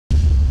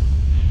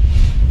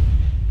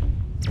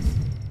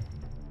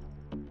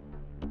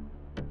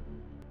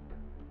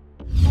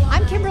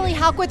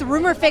talk with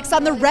Rumor Fix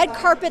on the red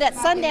carpet at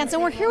Sundance,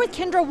 and we're here with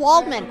Kendra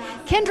Wahlman.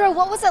 Kendra,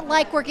 what was it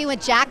like working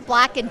with Jack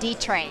Black and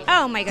D-Train?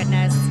 Oh my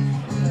goodness.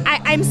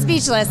 I'm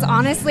speechless,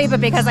 honestly,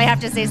 but because I have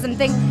to say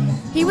something,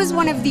 he was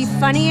one of the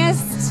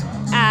funniest,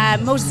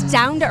 most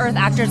down-to-earth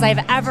actors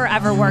I've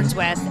ever worked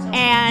with.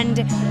 And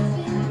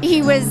he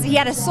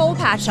had a soul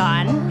patch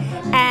on,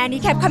 and he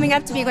kept coming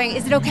up to me going,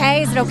 "Is it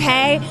okay? Is it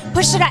okay?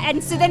 Push it out."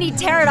 And so then he'd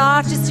tear it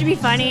off just to be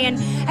funny, and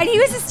he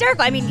was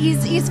hysterical. I mean,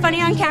 he's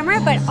funny on camera,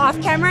 but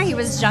off camera he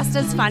was just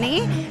as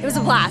funny. It was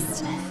a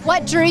blast.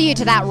 What drew you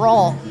to that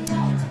role?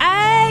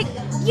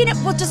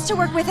 Well, just to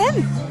work with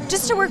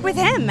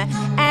him.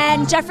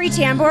 And Jeffrey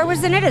Tambor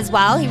was in it as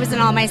well. He was in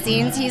all my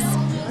scenes. He's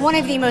one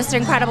of the most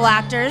incredible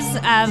actors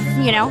of,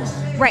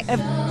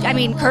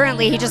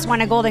 currently he just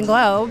won a Golden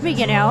Globe,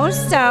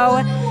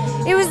 so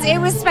it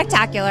was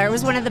spectacular. It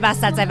was one of the best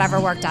sets I've ever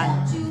worked on.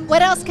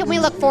 What else can we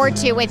look forward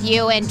to with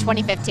you in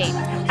 2015?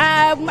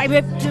 I'm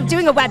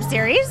doing a web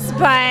series,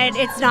 but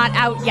it's not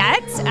out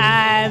yet,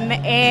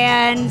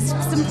 and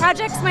some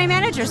projects my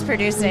manager's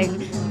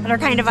producing that are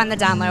kind of on the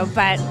down low,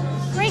 but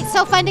great,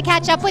 so fun to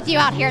catch up with you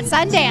out here at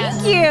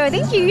Sundance.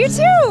 Thank you, you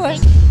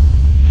too.